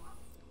there.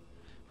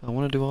 I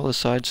want to do all the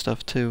side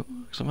stuff too,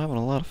 because I'm having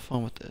a lot of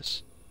fun with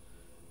this.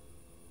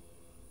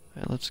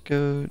 Alright, let's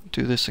go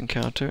do this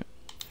encounter.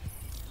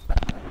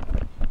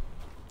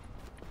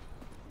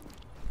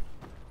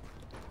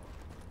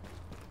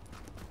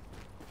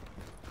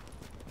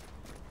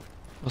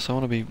 Plus I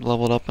want to be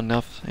leveled up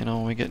enough, you know,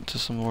 when we get into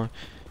some more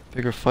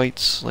bigger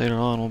fights later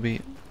on, we'll be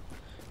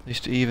at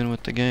least even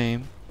with the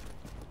game.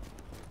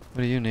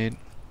 What do you need?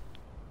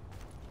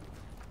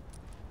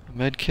 A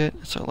med kit?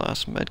 It's our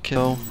last med kit.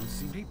 Oh. Don't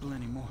see people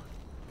anymore.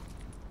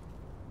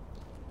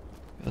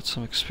 Got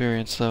some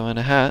experience though, and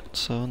a hat,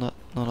 so not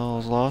all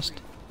is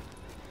lost.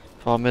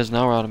 Problem is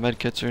now we're out of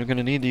medkits, so we're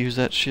gonna need to use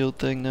that shield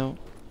thing now.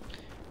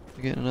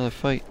 We get another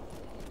fight.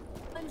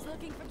 Someone's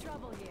looking for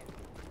trouble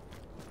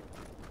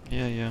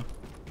here. Yeah.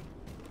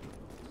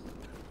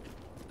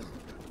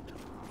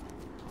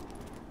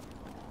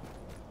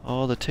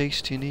 All the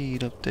taste you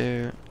need up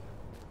there.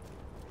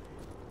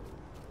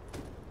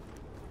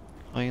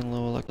 High and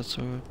low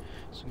electrosaur.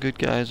 Some good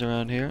guys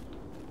around here.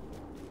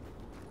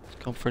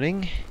 It's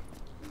comforting.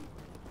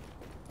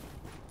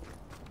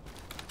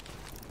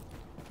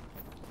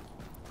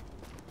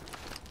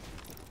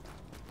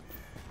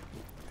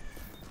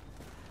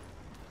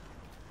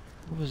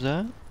 What was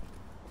that?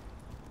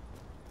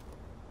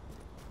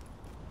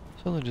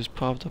 Something just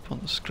popped up on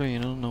the screen.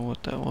 I don't know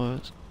what that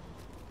was.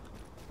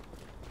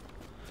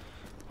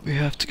 We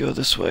have to go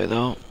this way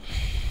though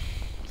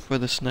for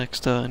this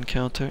next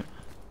encounter.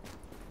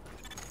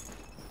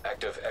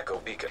 Active Echo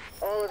Beacon.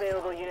 All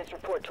available units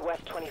report to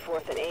West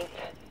 24th and 8th.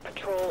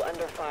 Patrol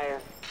under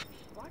fire.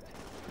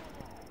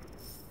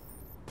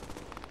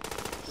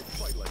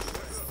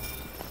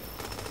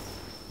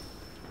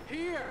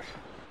 Here!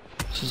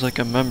 This is like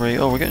a memory.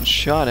 Oh, we're getting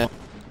shot at.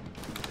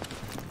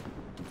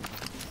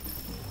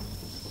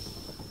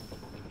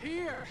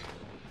 Here!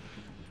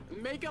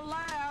 Make it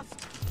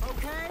last,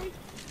 okay?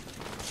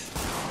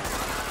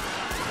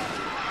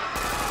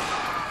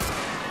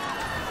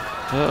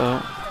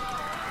 Uh-oh.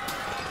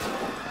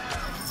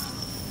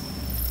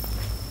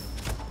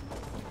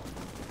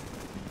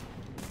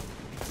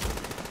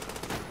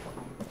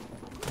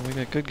 We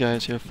got good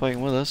guys here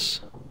fighting with us.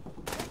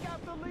 Take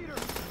out the leader!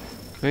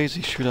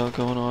 Crazy shootout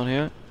going on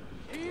here.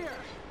 Here!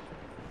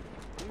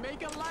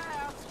 Make it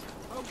last,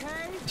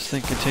 okay? This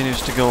thing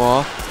continues to go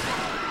off.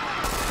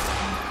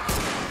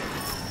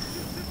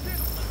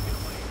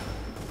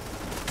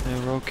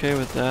 Yeah, we're okay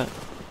with that.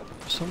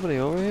 There's somebody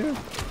over here?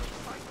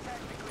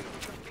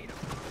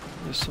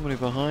 There's somebody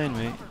behind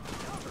me.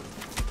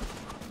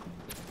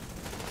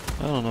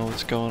 I don't know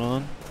what's going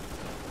on.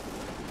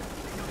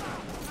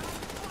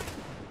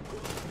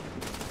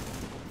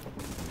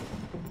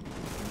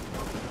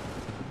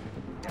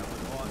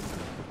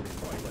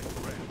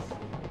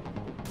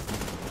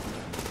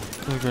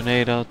 There's a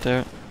grenade out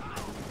there.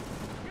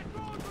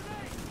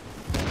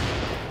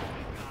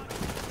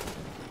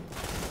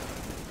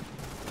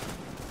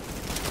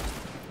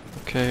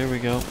 Okay, here we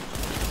go.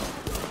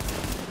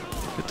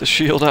 Get the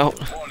shield out.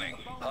 Warning.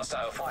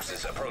 Hostile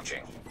forces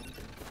approaching.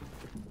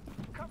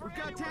 We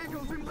got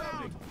tangos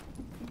inbound!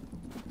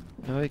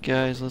 Alright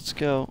guys, let's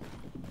go.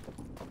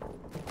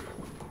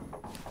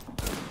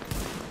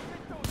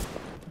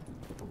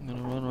 I'm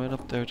gonna run right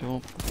up there to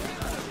him.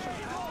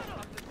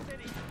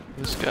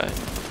 This guy.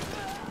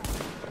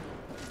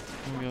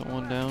 We got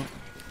one down.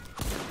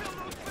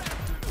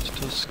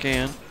 Still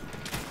scan.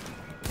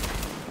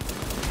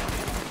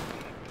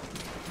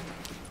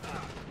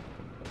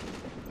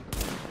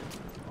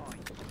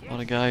 A lot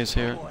of guys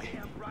here.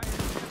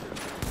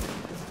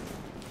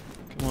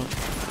 Come on.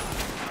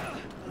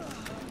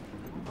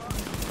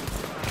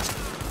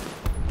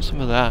 Some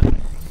of that.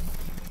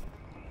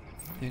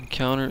 The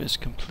encounter is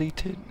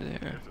completed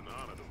there.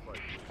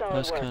 Solid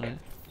That's work. kind of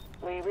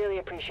We really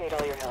appreciate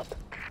all your help.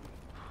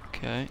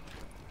 okay.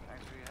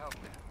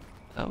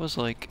 That was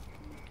like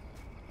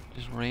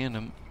just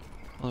random.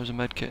 Oh, there's a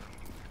med kit.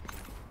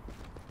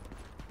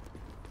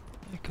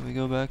 Hey, can we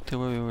go back to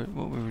where we were,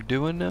 what we were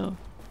doing now?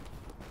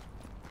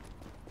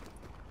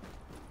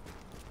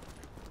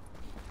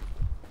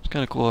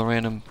 Kind of cool.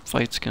 Random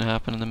fights can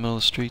happen in the middle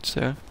of the streets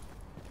there.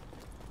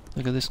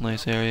 Look at this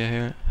nice area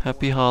here.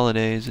 Happy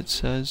holidays, it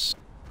says.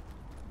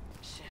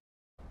 There's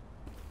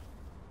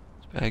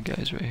bad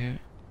guys right here.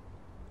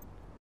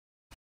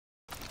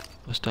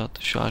 Bust out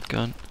the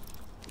shotgun.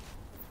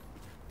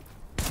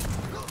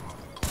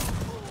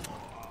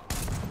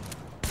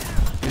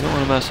 You don't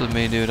want to mess with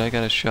me, dude. I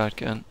got a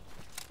shotgun.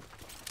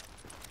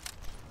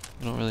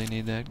 I don't really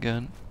need that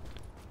gun.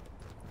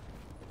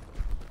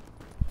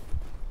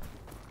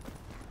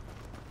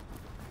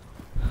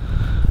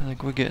 I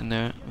think we're getting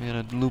there. We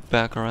gotta loop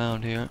back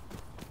around here.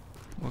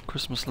 More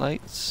Christmas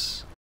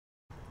lights.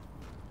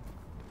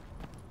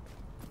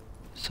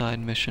 Side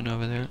mission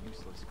over there.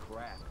 Useless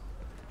crap.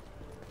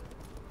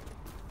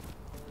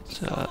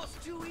 It's,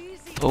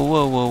 oh,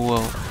 whoa, whoa,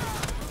 whoa.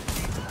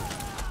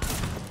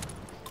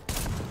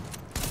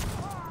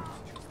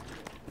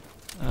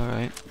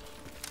 Alright.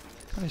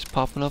 Guys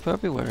popping up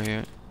everywhere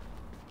here.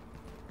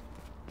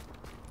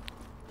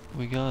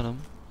 We got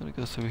him. Gotta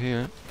go through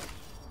here.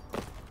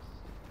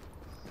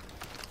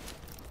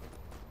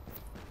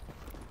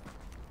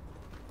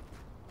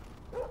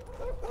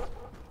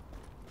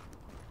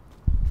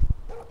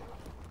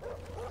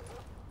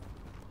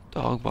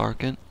 Dog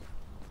barking.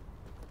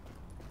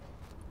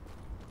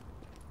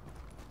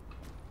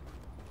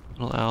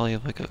 Little alley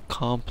of like a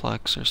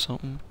complex or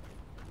something.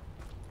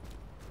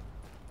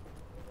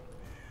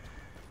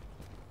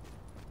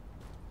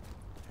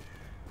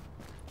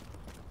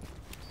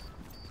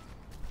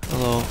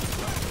 Hello.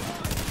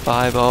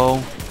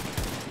 5-0.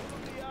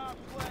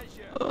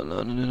 Oh no,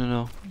 no, no, no,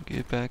 no.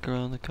 Get back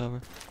around the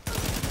cover.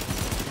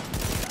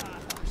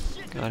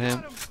 Got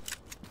him.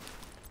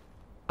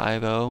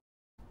 5-0.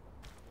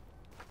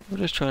 We're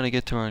just trying to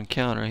get to our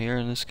encounter here,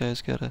 and this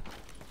guy's got a...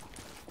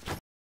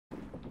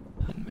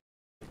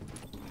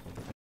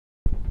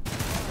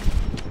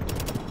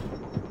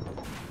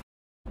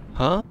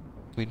 Huh?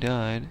 We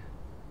died.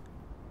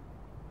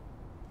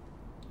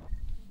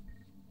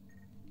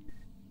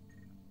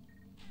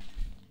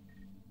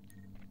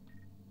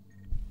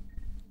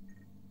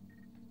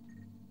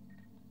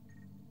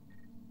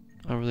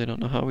 I really don't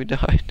know how we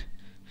died.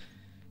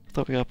 I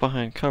thought we got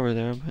behind cover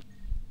there, but...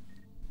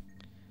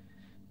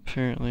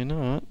 apparently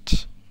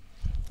not.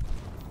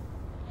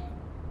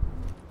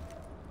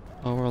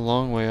 Oh, we're a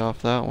long way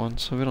off that one,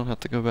 so we don't have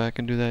to go back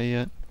and do that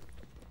yet.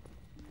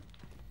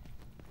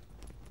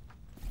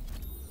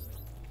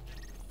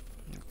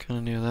 Kind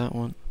of near that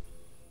one.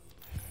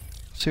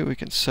 Let's see what we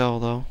can sell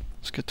though.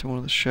 Let's get to one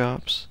of the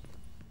shops.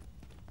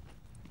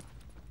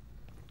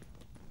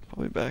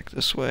 Probably back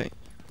this way.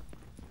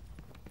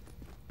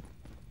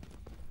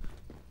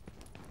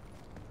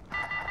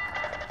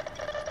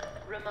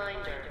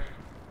 Reminder.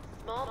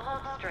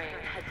 Smallpox strain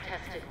has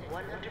tested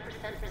 100%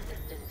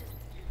 resistant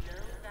to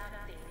no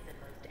vaccines and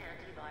most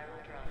antiviral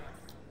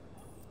drugs.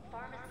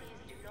 Pharmacies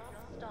do not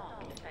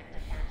stock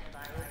effective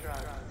antiviral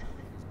drugs.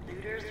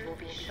 Looters will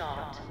be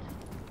shot.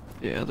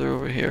 Yeah, they're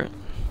over here.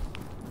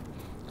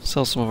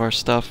 Sell some of our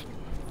stuff.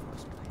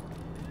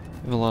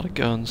 We have a lot of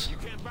guns. You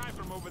can't buy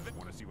from over there.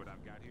 Want to see what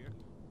I've got here?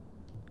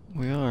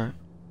 We are.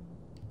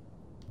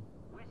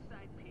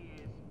 Westside Piers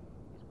is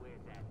where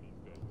it's at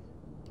these days.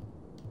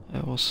 I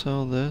will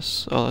sell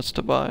this. Oh, that's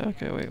to buy.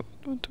 Okay, wait.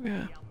 What do we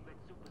have? The alphabet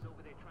soup is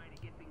over there trying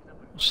to get things up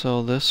and We'll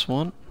sell this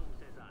one.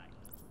 says I.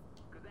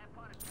 'Cause that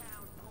part of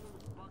town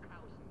pulls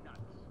Buckhouse nuts.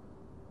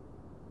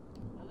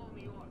 Hello,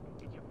 New York.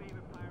 It's your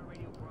favorite pirate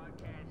radio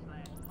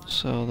broadcast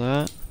 / Sell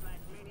that.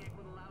 maniac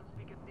with a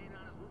loudspeaker standing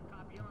on his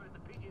rooftop yelling at the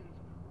pigeons,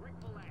 Rick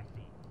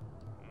Velassi.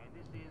 And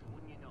this is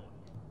Wouldn't You Know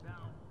It.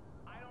 Now,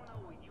 I don't know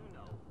what you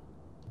know.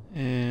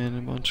 And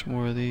a bunch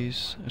more of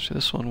these. Actually,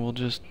 this one we'll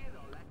just... Here,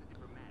 though, that's a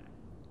different matter.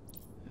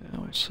 yeah,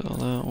 we'll sell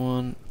that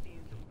one. Seeing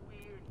some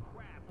weird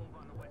crap over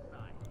on the west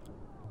side.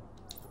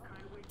 What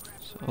kind of weird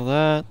crap? Sell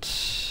that.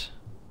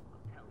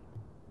 I'll tell you.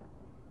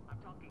 I'm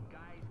talking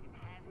guys in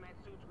hazmat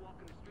suits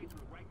walking the streets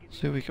with Rikers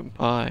See what we can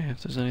buy,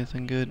 if there's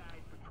anything good. guys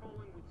patrolling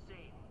with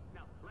Zane.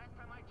 Now, last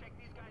time I checked,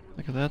 these guys were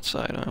Look at that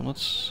sidearm. How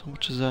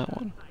much is that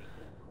one?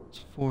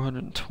 It's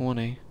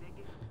 420.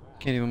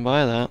 Can't even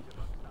buy that.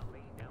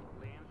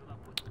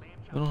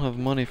 I don't have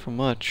money for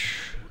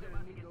much.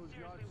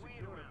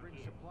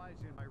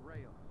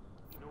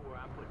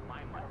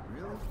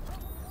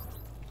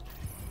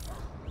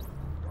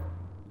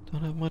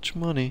 Don't have much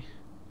money.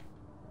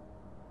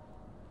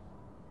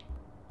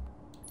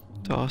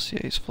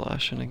 Dossier's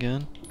flashing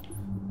again.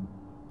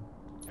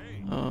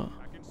 Hey, Uh,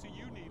 I can see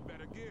you need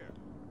better gear.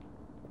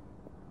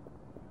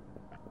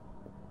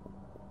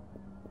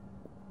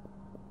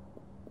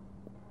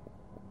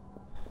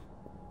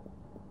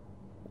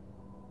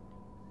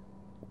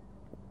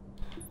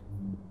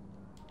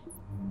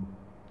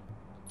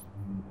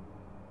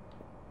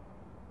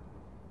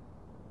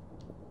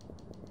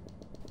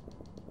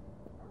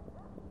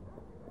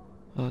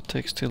 oh, it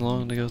takes too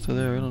long to go through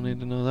there. I don't need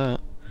to know that.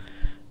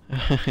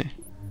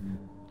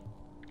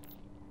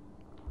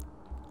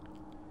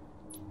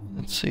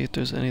 Let's see if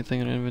there's anything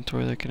in our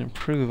inventory that can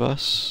improve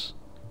us.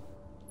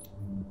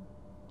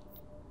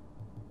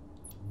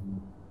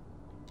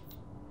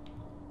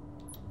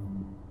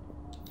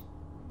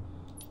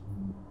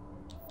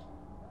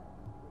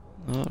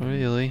 Not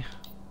really.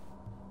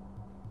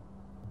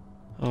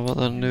 How about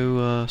the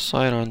new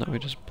sidearm that we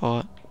just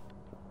bought?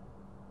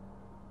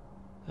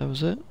 That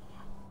was it?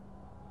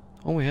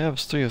 All we have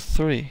is 3 of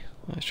 3.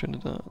 I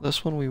shouldn't have done.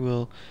 This one we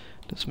will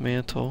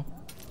dismantle.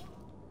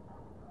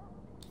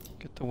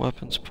 Get the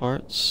weapons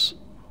parts.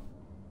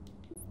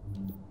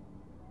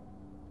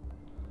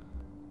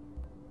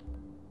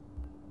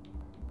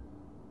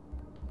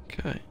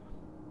 Okay.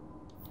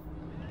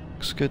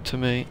 Looks good to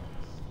me.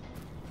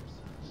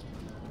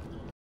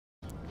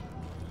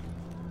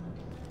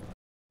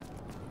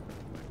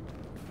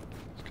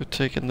 Let's go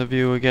take in the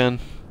view again.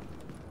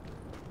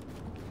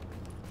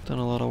 Done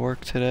a lot of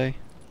work today.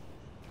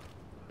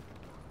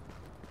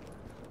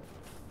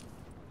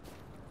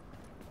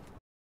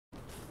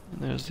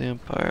 And there's the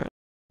Empire.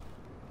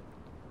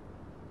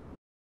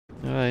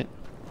 Alright.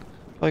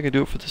 Probably gonna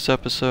do it for this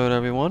episode,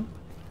 everyone.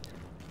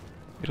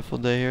 Beautiful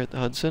day here at the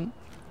Hudson,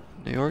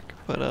 New York.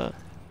 But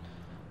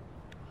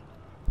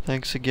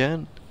thanks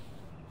again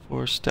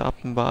for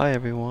stopping by,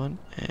 everyone.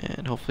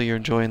 And hopefully you're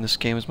enjoying this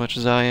game as much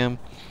as I am.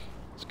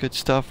 It's good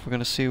stuff. We're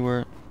gonna see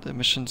where the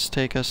missions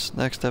take us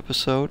next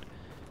episode.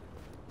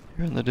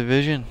 Here in the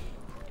Division.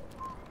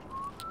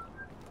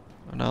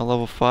 We're now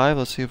level 5.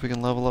 Let's see if we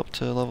can level up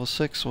to level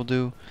 6. We'll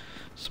do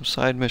some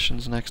side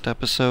missions next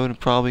episode, and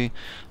probably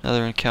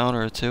another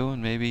encounter or two,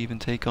 and maybe even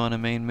take on a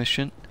main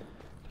mission,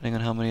 depending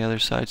on how many other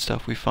side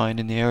stuff we find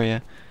in the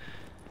area.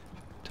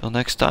 Till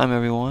next time,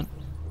 everyone,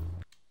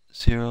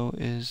 0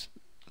 is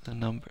the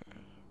number.